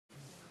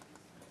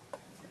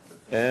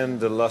And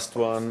the last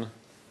one,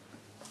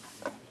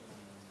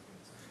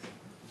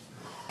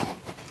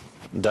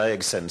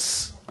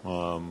 Diagsense,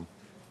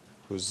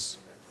 who's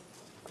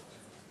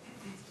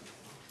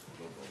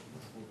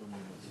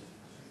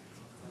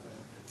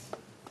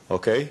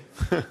okay.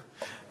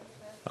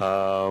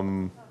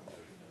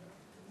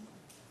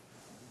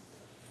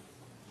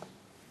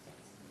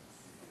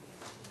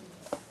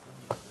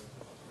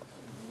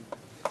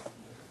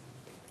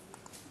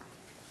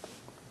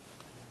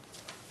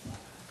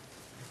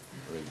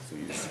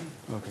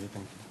 Okay,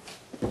 thank you.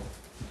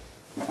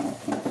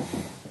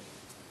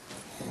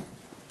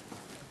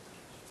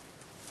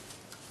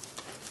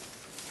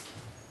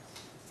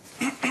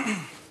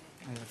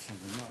 I have some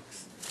remarks.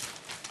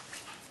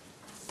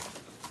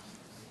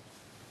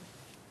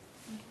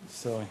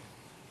 So,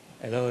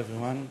 hello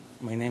everyone.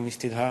 My name is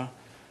Tidhar.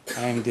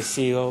 I am the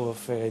CEO of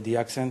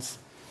Diagsense.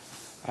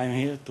 I am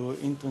here to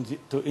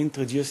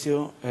introduce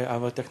you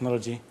our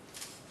technology.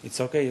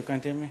 It's okay? You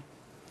can't hear me?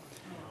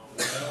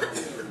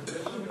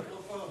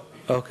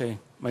 Okay,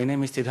 my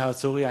name is Tidhar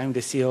Tsuri. I'm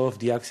the CEO of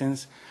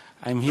Diagsense.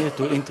 I'm here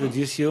to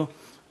introduce you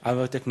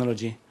our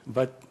technology.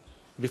 But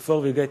before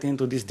we get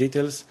into these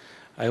details,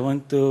 I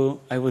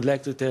would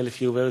like to tell a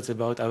few words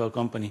about our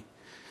company.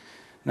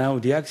 Now,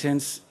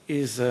 Diagsense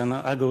is an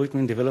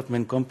algorithm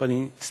development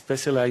company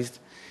specialized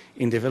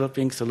in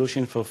developing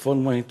solutions for fault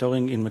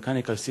monitoring in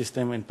mechanical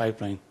system and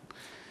pipeline.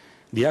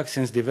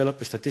 Diagsense developed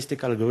a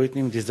statistical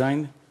algorithm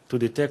designed to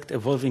detect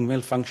evolving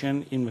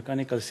malfunction in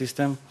mechanical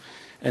system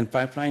and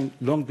pipeline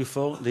long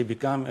before they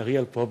become a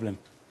real problem.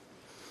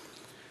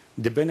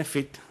 The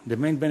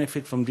main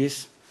benefit from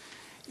this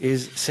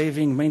is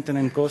saving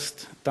maintenance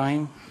cost,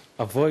 time,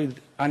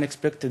 avoid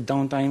unexpected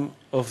downtime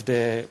of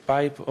the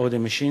pipe or the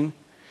machine,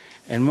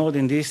 and more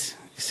than this,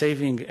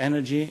 saving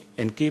energy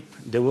and keep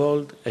the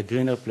world a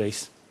greener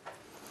place.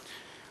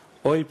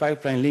 Oil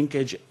pipeline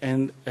linkage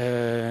and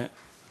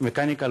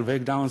mechanical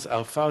breakdowns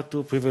are far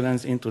too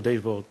prevalent in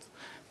today's world.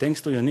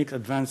 Thanks to unique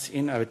advance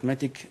in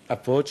arithmetic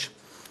approach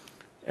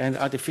and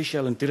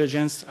artificial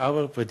intelligence,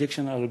 our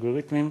prediction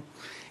algorithm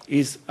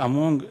is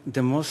among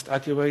the most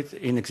accurate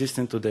in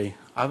existence today.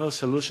 Our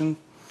solution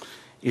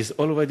is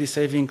already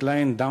saving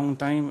client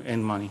downtime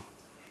and money.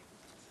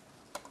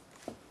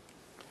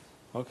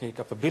 Okay,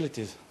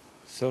 capabilities.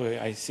 Sorry,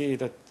 I hear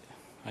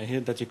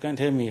that you can't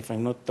hear me if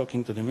I'm not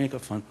talking to the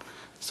microphone.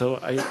 So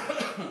I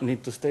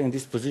need to stay in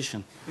this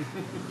position.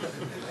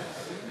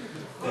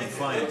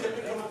 Fine.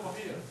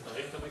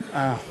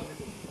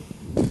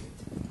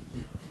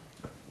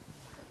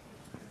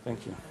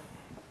 Thank you.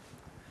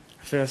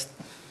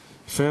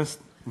 First,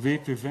 we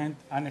prevent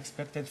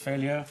unexpected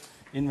failure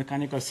in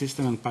mechanical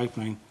system and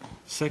pipeline.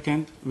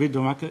 Second, we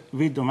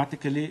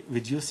dramatically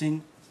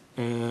reducing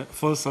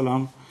false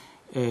alarm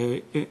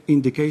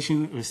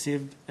indication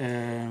received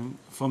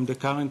from the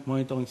current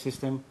monitoring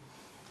system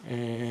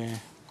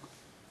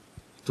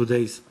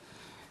today's.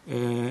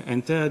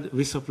 And third,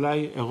 we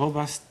supply a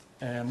robust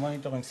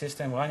monitoring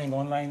system running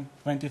online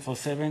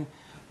 24/7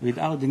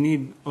 without the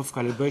need of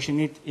calibration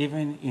it,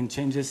 even in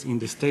changes in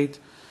the state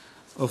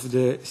of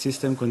the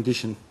system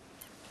condition.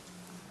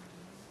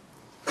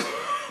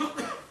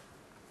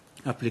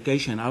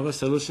 Application. Our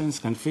solutions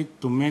can fit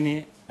to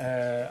many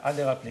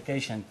other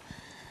applications.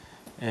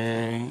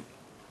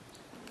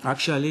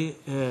 Actually,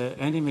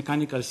 any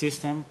mechanical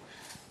system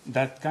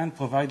that can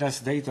provide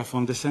us data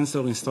from the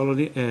sensor installed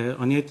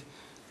on it,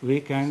 we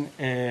can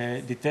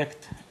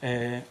detect,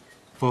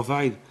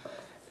 provide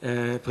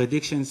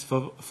predictions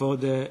for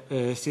the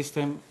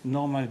system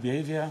normal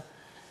behavior,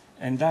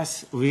 and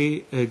thus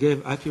we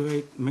give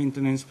accurate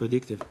maintenance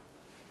predictive.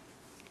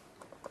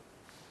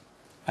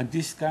 At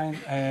this kind,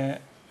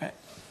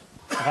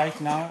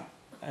 right now,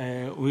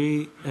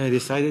 we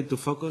decided to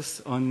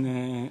focus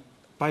on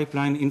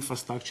pipeline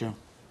infrastructure.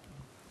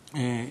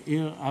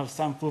 Here are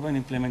some proven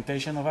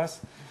implementation of us.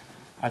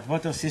 At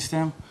water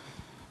system,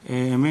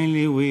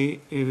 mainly we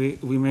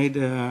made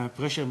a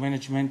pressure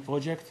management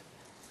project,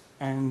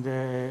 and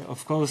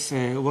of course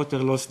water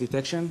loss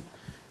detection.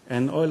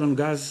 And oil and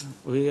gas,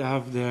 we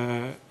have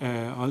the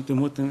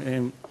ultimate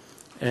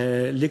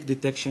leak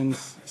detection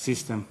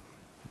system.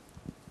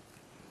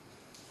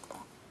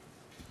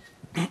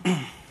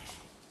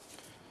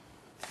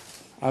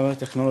 Our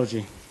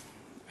technology.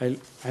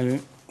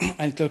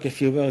 I'll talk a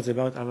few words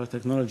about our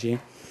technology.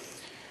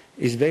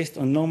 It's based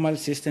on normal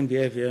system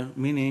behavior,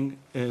 meaning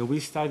we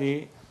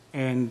study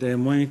and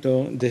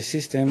monitor the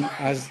system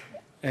as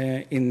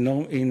in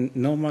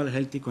normal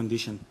healthy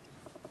condition.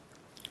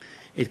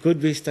 It could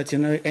be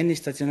stationary, any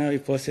stationary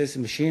process,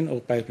 machine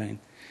or pipeline.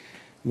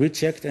 We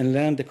checked and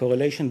learned the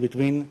correlation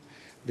between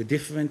the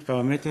different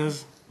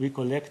parameters we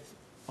collect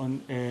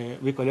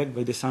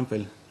by the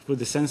sample, through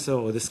the sensor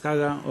or the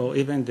SCADA or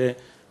even the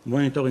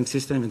monitoring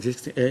system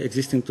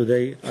existing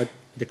today at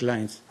the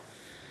clients.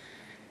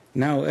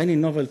 Now, any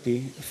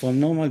novelty from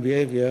normal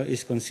behavior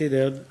is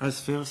considered as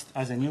first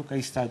as a new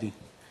case study.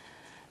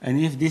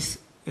 And if this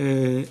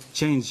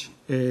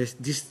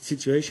this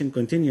situation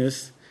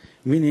continues,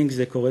 meaning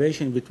the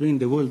correlation between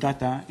the world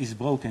data is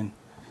broken.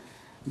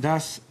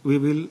 Thus, we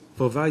will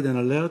provide an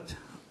alert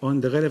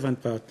on the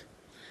relevant part.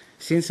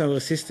 Since our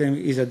system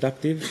is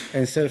adaptive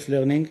and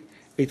self-learning,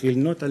 it will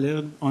not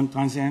alert on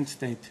transient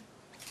state.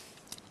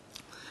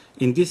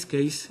 In this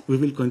case, we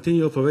will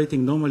continue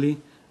operating normally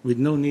with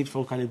no need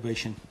for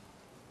calibration.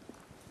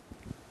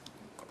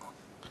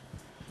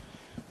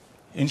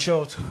 In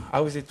short,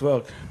 how does it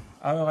work?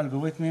 Our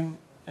algorithm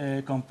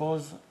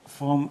composed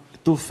from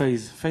two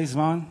phases. Phase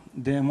 1,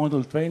 the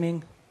model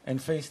training,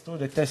 and phase 2,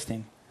 the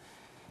testing.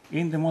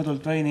 In the model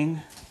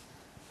training,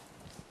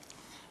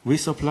 we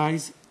supply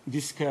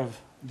this curve.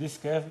 This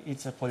curve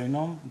is a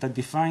polynomial that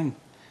defines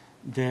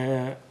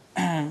the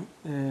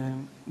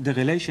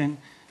relation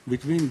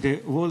between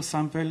the whole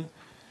sample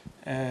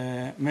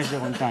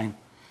measured on time.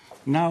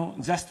 Now,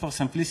 just for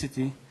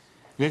simplicity,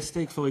 let's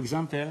take, for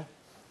example,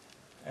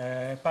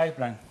 a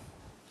pipeline.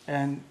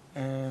 And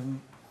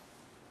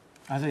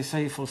as I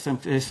say, for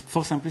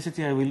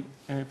simplicity, I will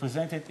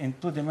present it in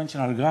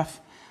two-dimensional graph.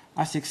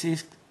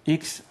 Axis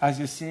X, as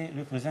you see,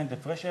 represent the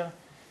pressure,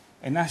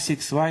 and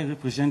axis Y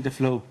represent the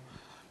flow.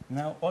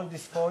 Now, all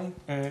these points,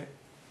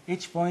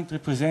 each point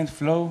represents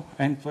flow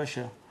and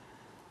pressure.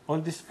 All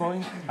these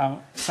points are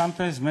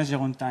samples measured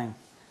on time.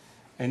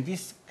 And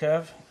this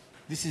curve,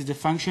 this is the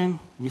function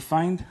we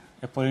find,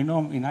 a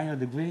polynomial in higher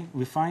degree,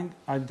 we find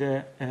at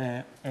the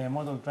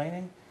model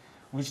training,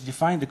 which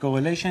define the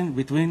correlation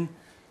between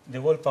the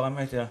whole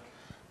parameter.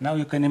 Now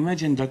you can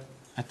imagine that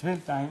at real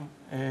time,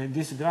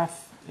 this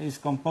graph is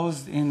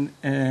composed in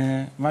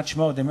much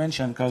more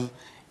dimension, because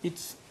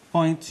each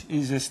point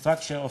is a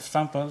structure of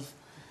samples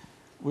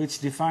which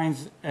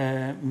defines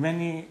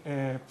many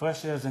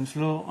pressures and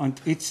flow on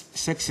each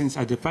sections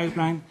of the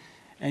pipeline,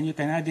 and you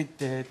can add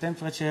it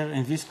temperature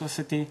and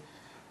viscosity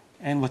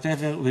and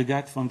whatever we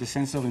got from the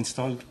sensor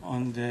installed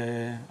on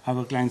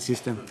our client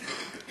system.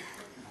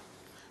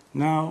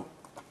 Now,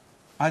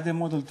 at the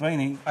model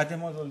training, at the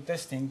model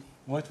testing,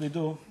 what we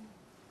do,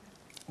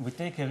 we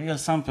take a real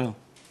sample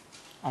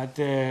at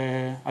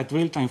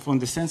real time from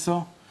the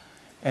sensor,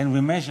 and we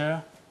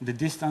measure the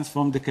distance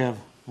from the curve.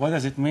 What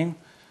does it mean?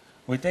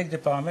 We take the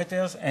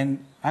parameters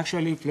and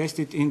actually place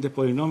it in the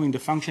polynomial, in the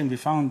function we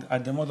found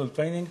at the model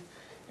training,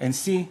 and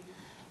see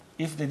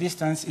if the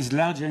distance is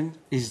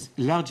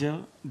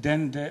larger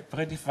than the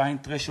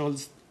predefined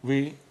thresholds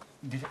we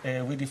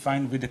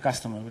define with the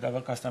customer, with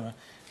our customer.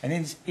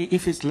 And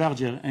if it's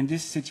larger and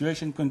this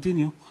situation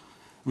continue,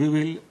 we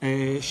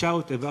will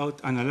shout about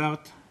an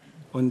alert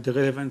on the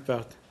relevant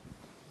part.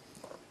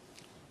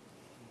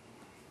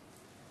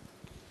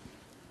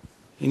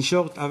 In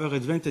short, our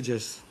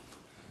advantages: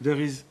 there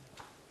is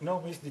no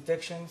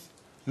misdetections,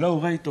 low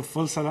rate of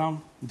false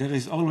alarm. There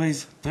is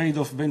always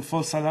trade-off between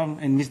false alarm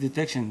and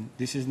misdetection.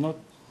 This is not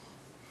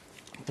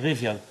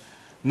trivial.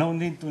 No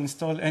need to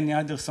install any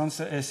other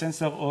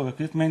sensor or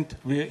equipment.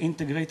 We are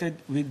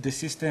integrated with the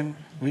system,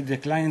 with the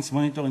client's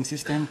monitoring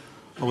system,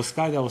 or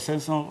SCADA or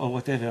sensor or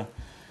whatever.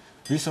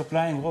 We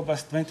supply a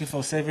robust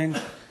 24/7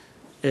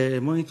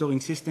 monitoring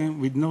system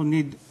with no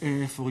need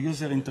for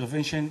user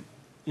intervention,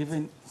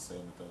 even.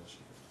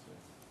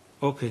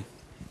 Okay.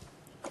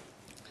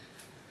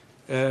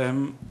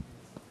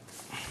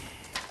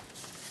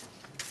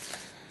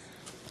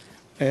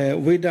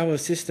 With our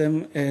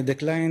system, the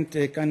client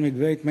can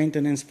migrate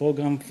maintenance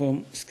program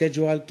from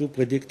scheduled to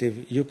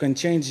predictive. You can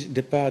change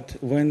the part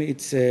when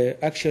it's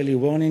actually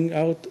warning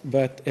out,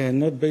 but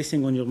not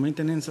basing on your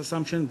maintenance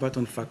assumption, but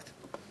on fact.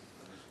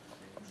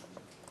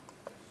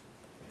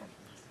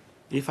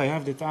 If I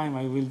have the time,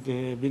 I will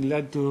be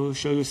glad to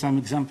show you some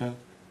example.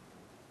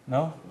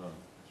 No? No,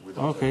 we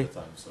don't Okay. have the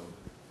time, so.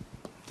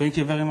 Thank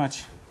you very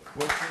much.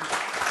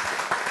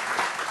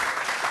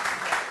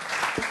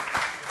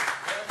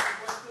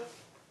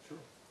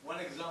 One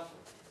example.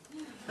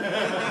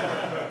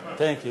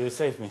 Thank you, you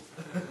saved me.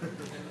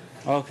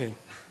 Okay.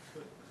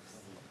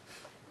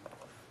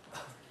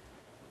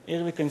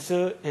 Here we can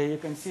see, you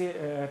can see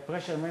a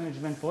pressure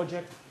management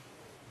project.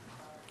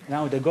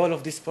 Now the goal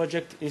of this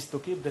project is to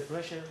keep the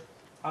pressure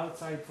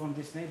outside from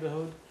this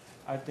neighborhood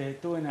at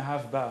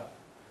 2.5 bar.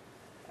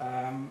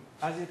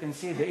 As you can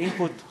see, the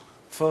input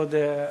for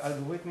the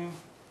algorithm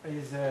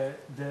is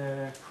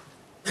the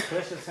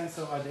pressure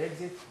sensor at the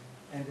exit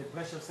and the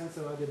pressure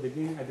sensor at the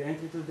beginning, at the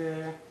entry to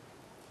the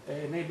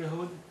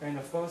neighborhood, and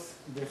of course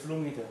the flow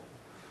meter.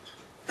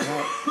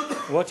 Now,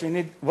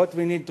 what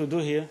we need to do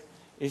here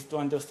is to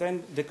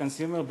understand the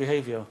consumer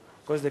behavior,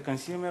 because the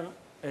consumer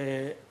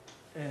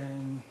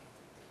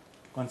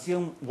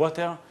consume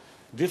water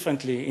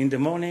differently in the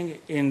morning,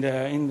 in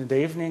the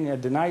evening,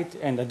 at the night,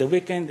 and at the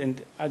weekend,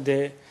 and at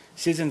the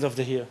seasons of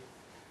the year.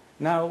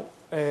 Now,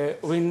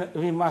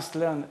 we must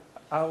learn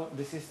how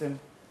the system,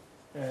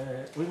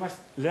 we must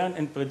learn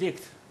and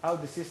predict how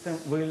the system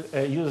will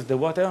use the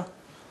water.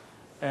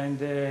 And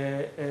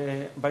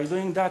by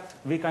doing that,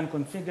 we can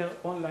configure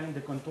online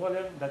the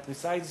controller that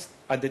resides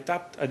at the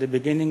top, at the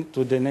beginning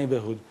to the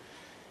neighborhood.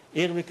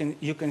 Here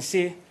you can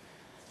see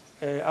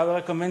our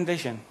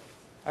recommendation.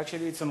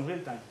 Actually, it's on real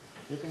time.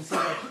 You can see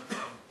that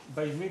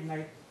by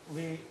midnight,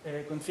 we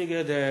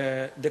configure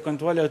the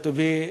controller to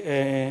be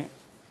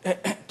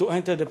to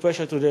enter the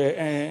pressure to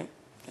the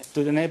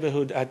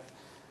neighborhood at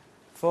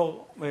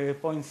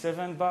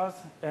 4.7 bars,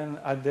 and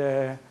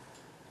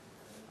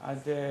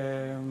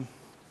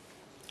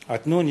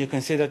at noon you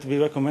can see that we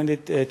recommend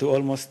it to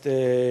almost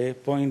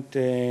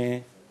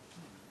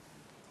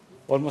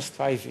almost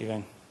 5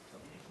 even.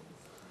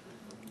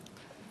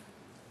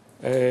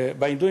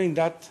 By doing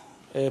that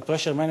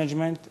pressure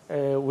management,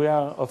 we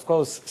are of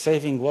course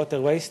saving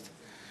water waste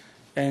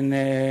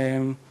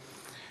and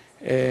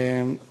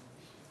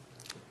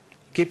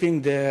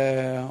keeping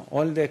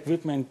all the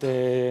equipment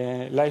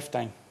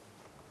lifetime.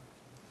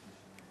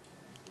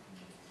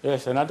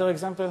 Yes, another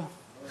example?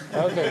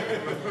 Okay.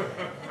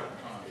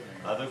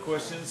 Other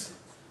questions?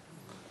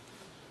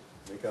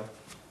 Mika?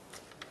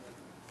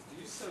 Do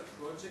you sell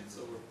projects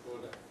or a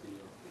product in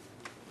your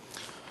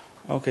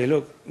opinion? Okay,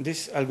 look,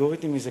 this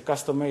algorithm is a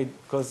custom-made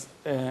because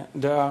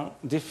there are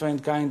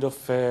different kind of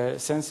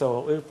sensor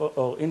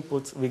or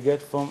inputs we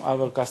get from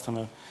our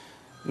customer.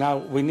 Now,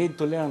 we need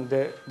to learn,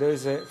 there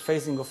is a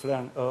phasing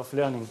of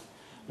learning.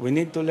 We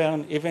need to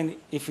learn, even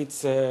if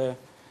it's,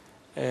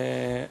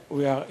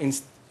 we are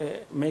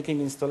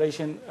making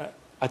installation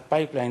at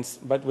pipelines,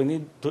 but we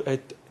need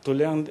to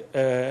learn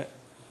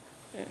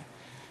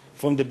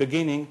from the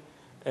beginning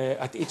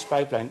at each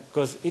pipeline,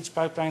 because each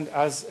pipeline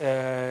has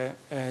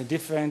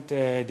different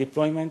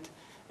deployment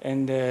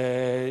and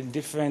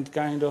different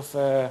kind of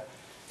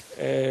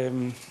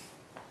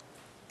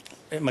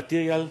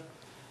material,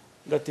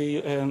 that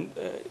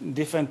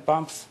different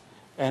pumps,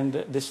 and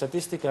the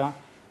Statistica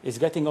is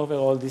getting over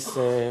all these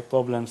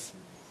problems.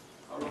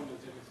 How long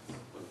does it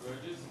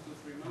converges?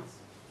 2-3 months?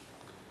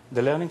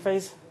 The learning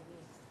phase?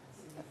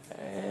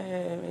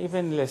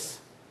 Even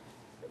less,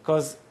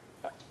 because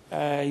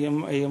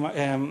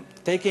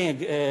taking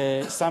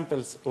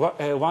samples,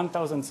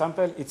 1,000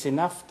 samples, it's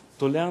enough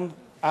to learn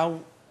how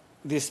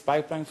this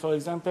pipeline, for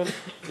example,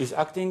 is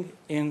acting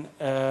in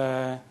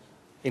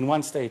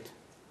one state.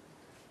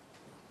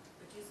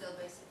 But you sell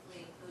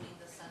basically including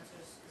the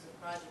sensors as a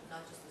project,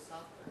 not just the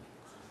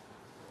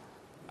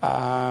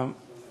software.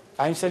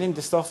 I'm selling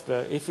the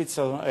software. If it's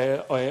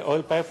an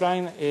oil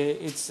pipeline,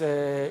 it's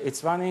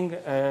running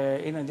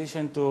in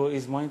addition to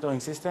its monitoring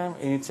system,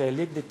 and it's a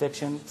leak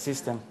detection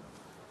system.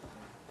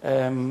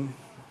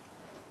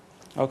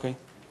 Okay.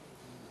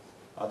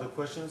 Other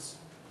questions?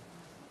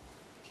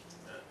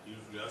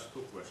 Usually ask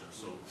 2 questions.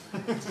 So,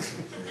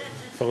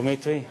 For me,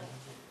 3.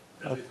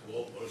 does it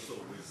work also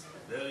with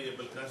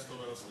variable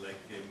customers like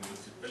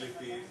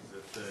municipalities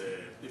that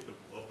people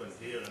open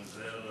here and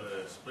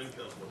there,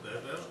 sprinklers,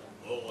 whatever,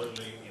 or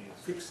only in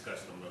fixed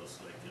customers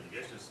like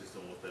irrigation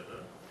system,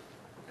 whatever?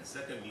 And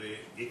secondly,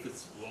 if it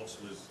works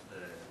with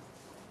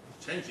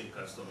changing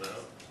customer,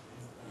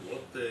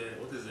 what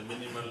is the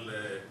minimal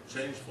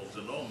change from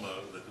the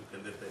normal that you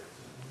can detect?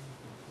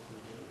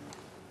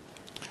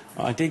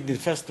 I think the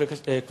first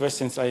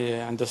questions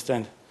I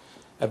understand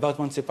about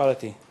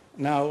municipality.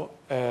 Now,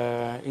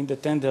 in the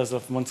tenders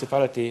of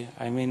municipality,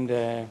 I mean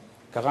the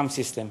Karam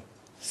system,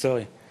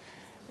 sorry,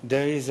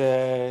 there is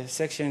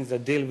sections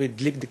that deal with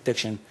leak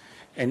detection,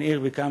 and here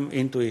we come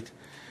into it.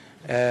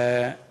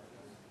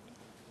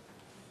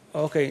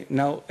 Okay,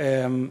 now,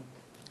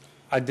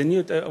 at the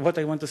new, what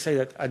I want to say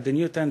that at the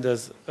new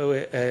tenders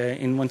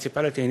in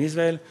municipality in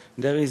Israel,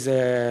 there is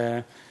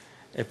a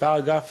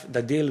paragraph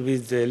that deals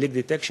with leak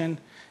detection,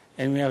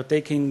 and we are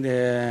taking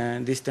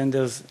these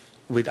tenders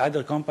with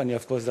other company,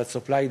 of course, that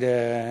supply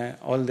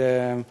all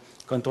the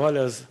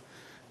controllers.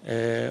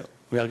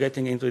 We are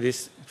getting into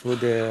this through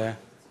the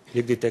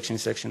leak detection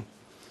section.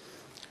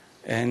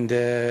 And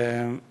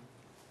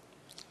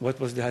what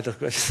was the other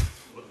question?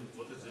 What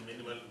is the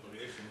minimal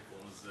variation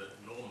from the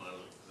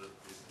normal that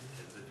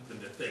you can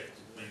detect?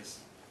 It means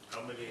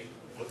how many,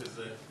 what is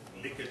the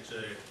leakage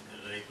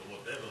rate or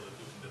whatever that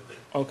you can detect?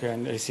 Okay,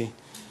 and I see.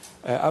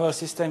 Our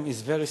system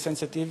is very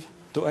sensitive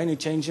to any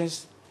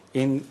changes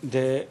in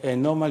the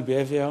normal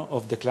behavior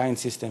of the client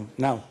system.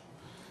 Now,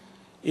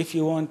 if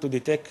you want to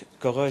detect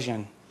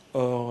corrosion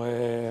or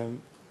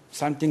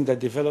something that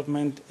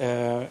development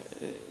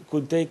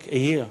could take a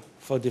year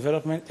for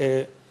development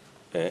to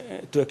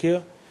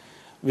occur,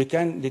 we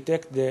can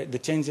detect the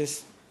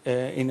changes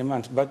in a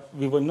month, but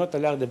we will not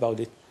alert about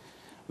it.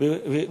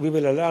 We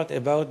will alert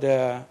about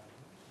the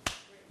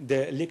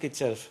leak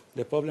itself,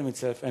 the problem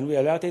itself, and we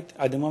alert it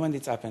at the moment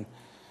it's happened.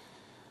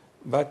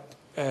 But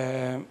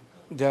there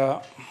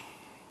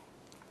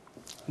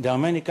are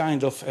many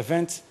kinds of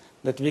events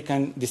that we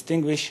can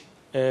distinguish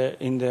with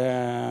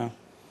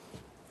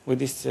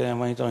this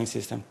monitoring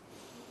system.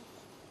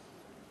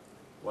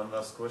 One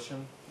last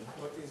question.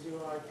 What is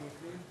your IP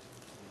claim?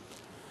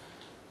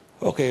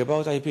 Okay,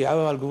 about IP,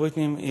 our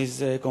algorithm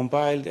is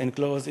compiled and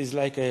closed, is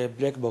like a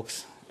black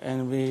box,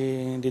 and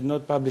we did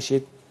not publish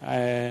it.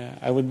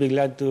 I would be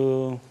glad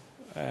to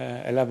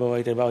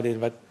elaborate about it,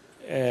 but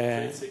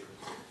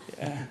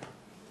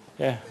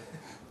yeah.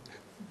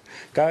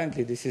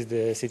 Currently, this is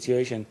the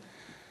situation.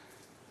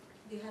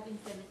 Do you have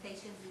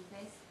implementations in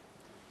place?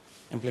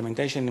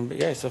 Implementation,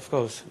 yes, of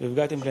course. We've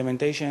got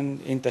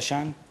implementation in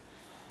Tashan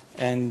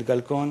and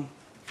Galcon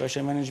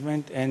pressure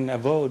management, and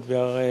abroad we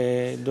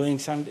are doing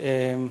some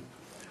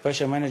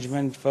pressure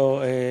management for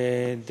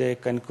the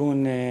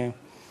Cancun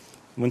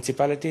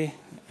municipality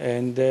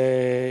and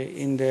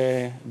in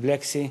the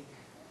Black Sea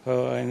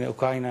for an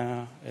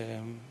Ukraine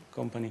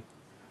company.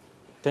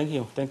 Thank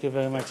you very much. Thank you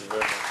very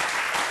much.